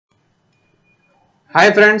Hi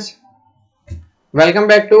friends, welcome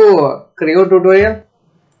back to Creo tutorial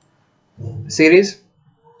series.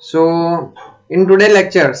 So in today's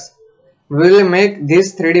lectures, we will make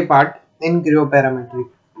this 3D part in Creo parametric.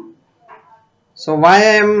 So why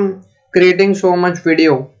I am creating so much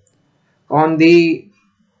video on the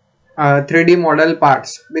 3D model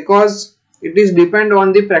parts? Because it is depend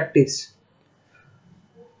on the practice.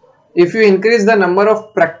 If you increase the number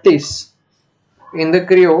of practice in the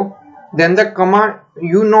Creo, then the command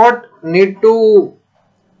you not need to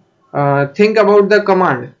think about the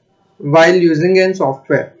command while using a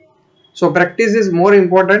software. So practice is more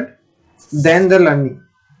important than the learning.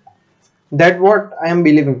 That's what I am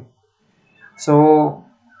believing. So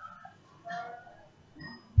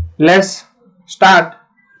let's start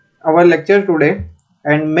our lecture today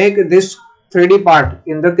and make this 3D part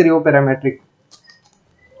in the Creo parametric.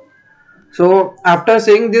 So after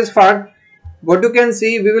seeing this part, what you can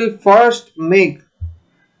see, we will first make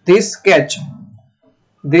this sketch,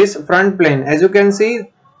 this front plane. As you can see,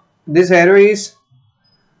 this arrow is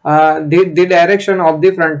the direction of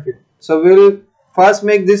the front view. So we will first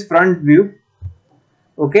make this front view.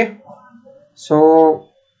 Okay, so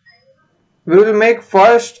we will make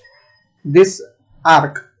first this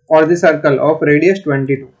arc or the circle of radius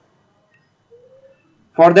 22.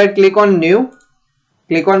 For that, click on new,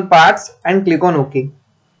 click on parts and click on OK.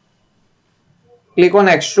 Click on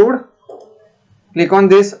extrude, click on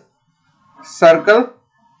this circle,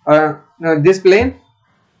 this plane,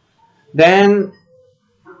 then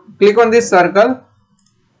click on this circle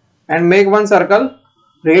and make one circle.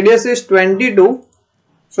 Radius is 22,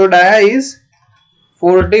 so dia is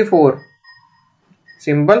 44.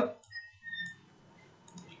 Simple.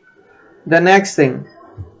 The next thing,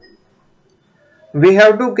 we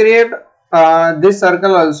have to create this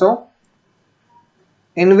circle also,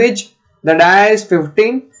 in which the dia is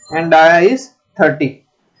 15 and dia is 30.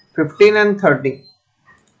 15 and 30.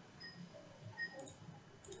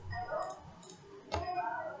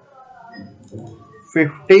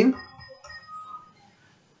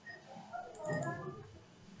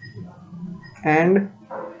 And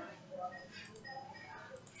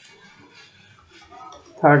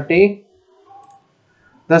 30.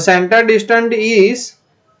 The center distance is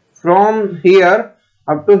from here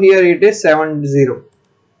up to here, it is 70.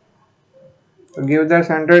 So give the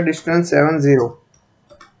center distance 70.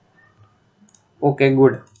 Okay,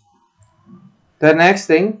 good. The next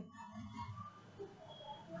thing,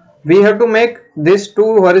 we have to make this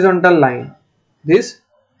two horizontal line. This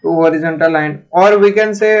two horizontal line, or we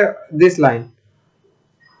can say this line.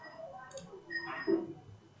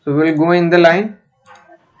 So we will go in the line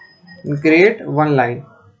and create one line.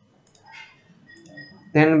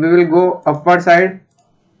 Then we will go upward side,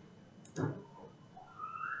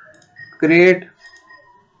 create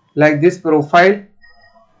like this profile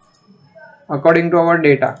according to our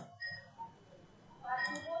data.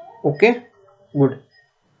 Okay, good.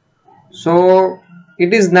 So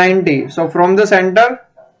it is 90. So from the center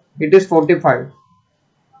it is 45.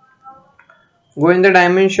 Go in the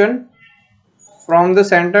dimension, from the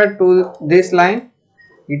center to this line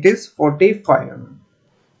it is 45 mm.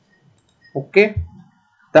 Okay,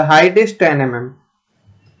 the height is 10 mm.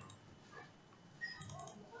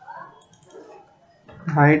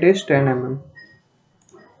 Height is 10 mm.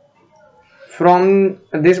 From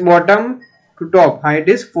this bottom to top, height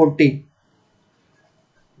is 40.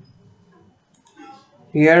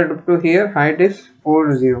 Here to here, height is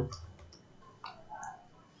 40.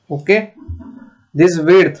 Okay, this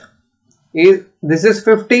width is, this is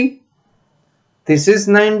 50, this is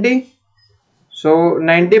 90. So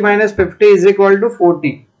 90 minus 50 is equal to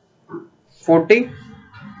 40. 40.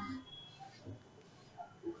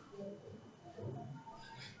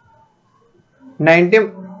 90,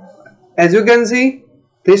 as you can see,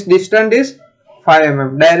 this distance is 5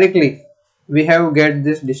 mm. Directly we have get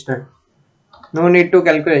this distance. No need to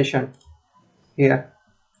calculation. Here,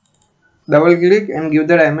 double click and give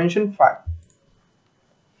the dimension 5.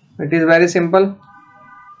 It is very simple.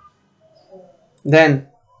 Then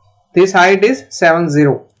this height is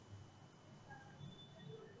 70.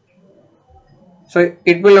 So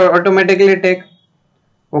it will automatically take.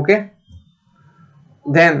 Okay.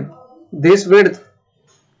 Then this width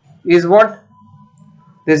is what?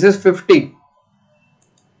 This is 50.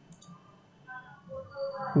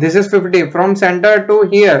 This is 50. From center to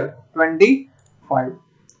here 25.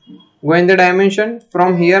 Go in the dimension,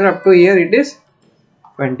 from here up to here it is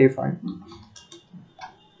 25.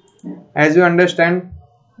 As you understand.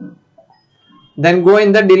 Then go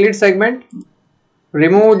in the delete segment,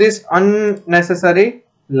 remove this unnecessary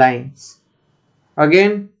lines.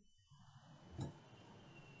 Again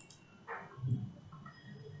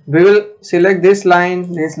we will select this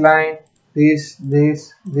line, this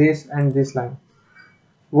and this line.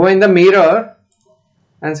 Go in the mirror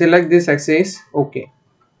and select this axis. Okay.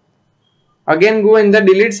 Again go in the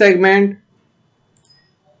delete segment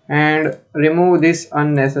and remove these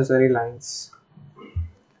unnecessary lines.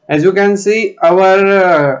 As you can see,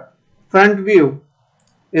 our front view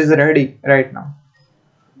is ready right now.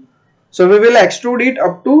 So we will extrude it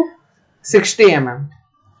up to 60 mm.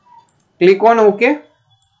 Click on OK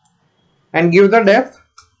and give the depth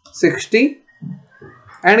 60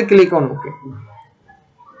 and click on OK.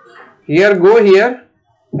 Here go here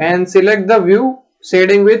and select the view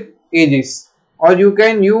shading with edges, or you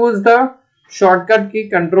can use the shortcut key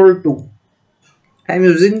Ctrl 2. I am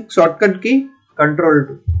using shortcut key Ctrl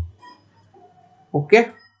 2.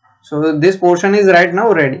 Okay, so this portion is right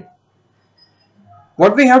now ready.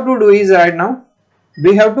 What we have to do is right now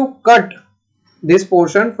we have to cut this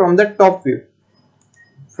portion from the top view.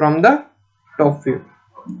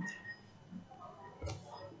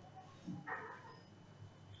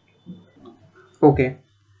 Okay,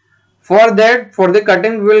 for that, for the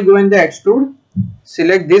cutting, we will go in the extrude,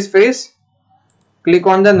 select this face, click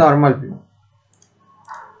on the normal view,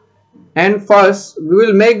 and first we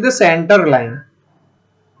will make the center line.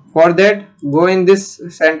 For that, go in this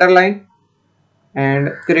center line and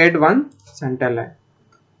create one center line.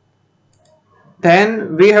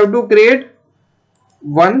 Then we have to create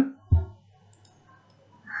one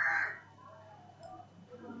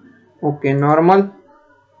normal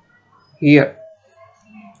here.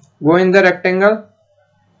 Go in the rectangle,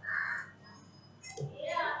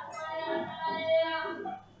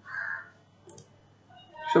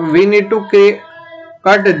 so we need to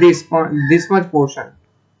cut this much portion.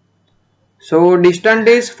 So distance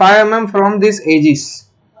is 5 mm from these edges.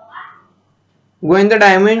 Go in the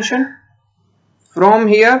dimension, from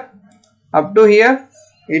here up to here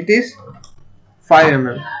it is 5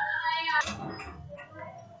 mm.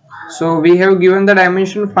 So we have given the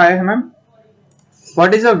dimension 5 mm.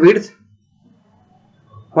 What is the width?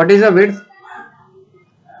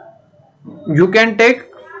 You can take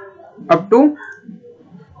up to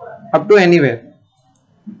anywhere.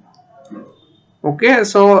 Okay,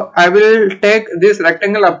 so I will take this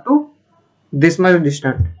rectangle up to this much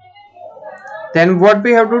distance. Then what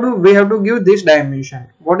we have to do? We have to give this dimension.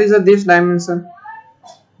 What is this dimension?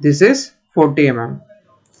 This is 40 mm.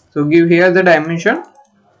 So give here the dimension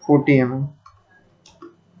 40 mm.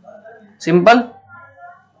 Simple.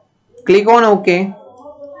 Click on OK.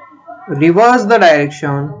 Reverse the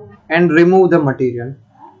direction and remove the material.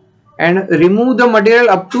 And remove the material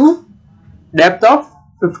up to depth of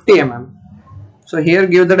 50 mm. So here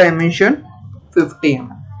give the dimension 50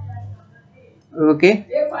 mm. Okay.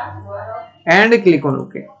 And click on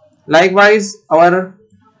OK. Likewise, our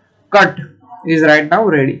cut is right now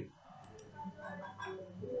ready.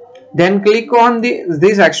 Then click on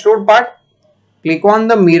this extrude part, click on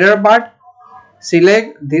the mirror part,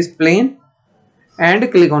 select this plane and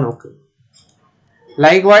click on OK.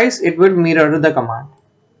 Likewise, it will mirror the command.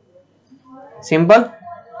 Simple.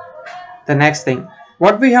 The next thing,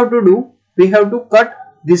 what we have to do, we have to cut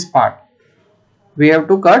this part.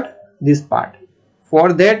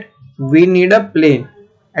 For that, we need a plane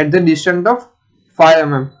at the distance of 5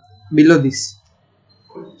 mm below this.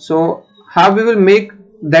 So how we will make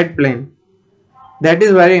that plane? That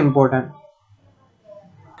is very important.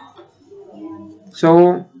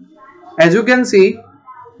 So as you can see,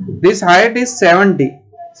 this height is 70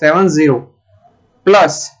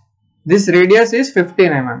 plus this radius is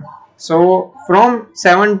 15 mm. So from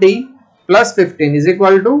 70 plus 15 is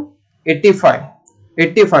equal to 85,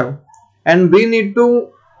 and we need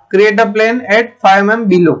to create a plane at 5 mm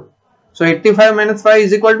below. So 85 minus 5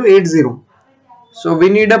 is equal to 80. So we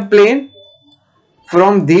need a plane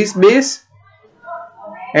from this base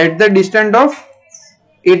at the distance of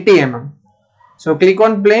 80 mm. So click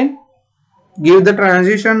on plane, give the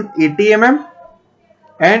transition 80 mm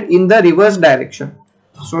and in the reverse direction.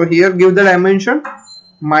 So here give the dimension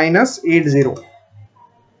 -80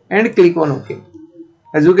 and click on OK.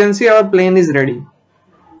 As you can see, our plane is ready.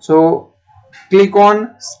 So click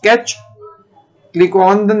on sketch, click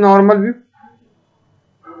on the normal view,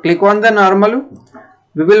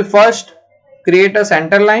 we will first create a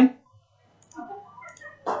center line.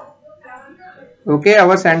 Okay,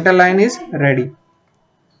 our center line is ready.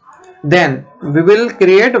 Then we will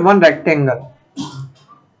create one rectangle.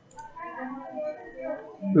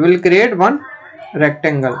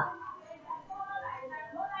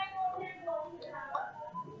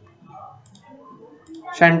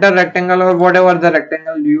 Center rectangle or whatever the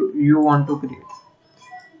rectangle you want to create.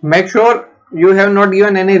 Make sure you have not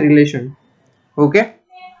given any relation. Okay.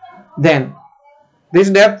 Then this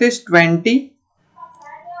depth is 20.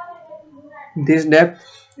 This depth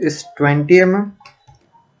is 20 mm.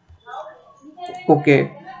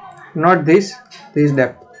 Okay, not this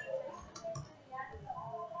depth,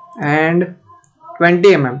 and 20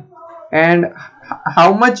 mm. And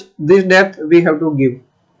how much this depth we have to give,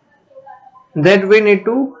 that we need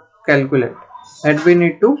to calculate.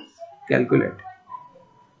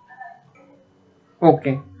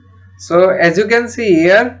 Okay, so as you can see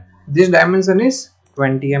here, this dimension is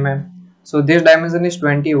 20 mm. So this dimension is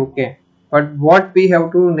 20. Okay, but what we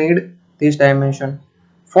have to need this dimension?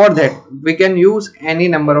 For that we can use any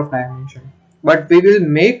number of dimension, but we will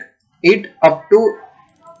make it up to,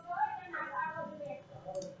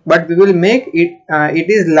 it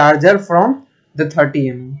is larger from the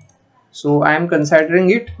 30 mm. So I am considering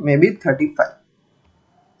it maybe 35.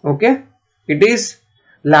 Okay, it is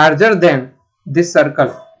larger than this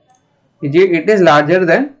circle. It is larger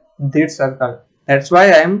than this circle. That's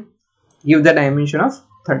why I am give the dimension of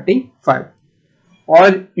 35.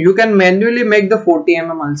 Or you can manually make the 40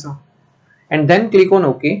 mm also, and then click on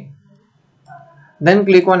OK. Then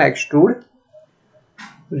click on Extrude,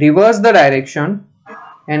 reverse the direction,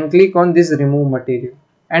 and click on this remove material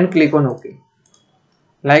and click on OK.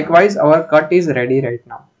 Likewise, our cut is ready right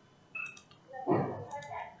now.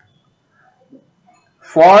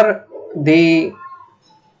 For the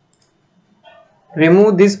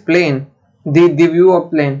remove this plane, the view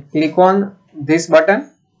of plane, click on this button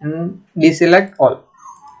and deselect all.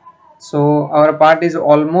 So our part is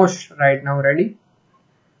almost right now ready.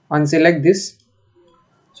 Unselect this.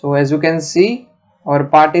 So as you can see, our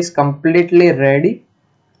part is completely ready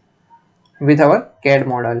with our CAD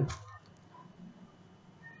model.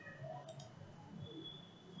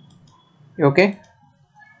 Okay,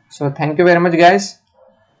 so thank you very much guys.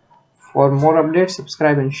 For more updates,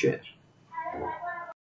 subscribe and share.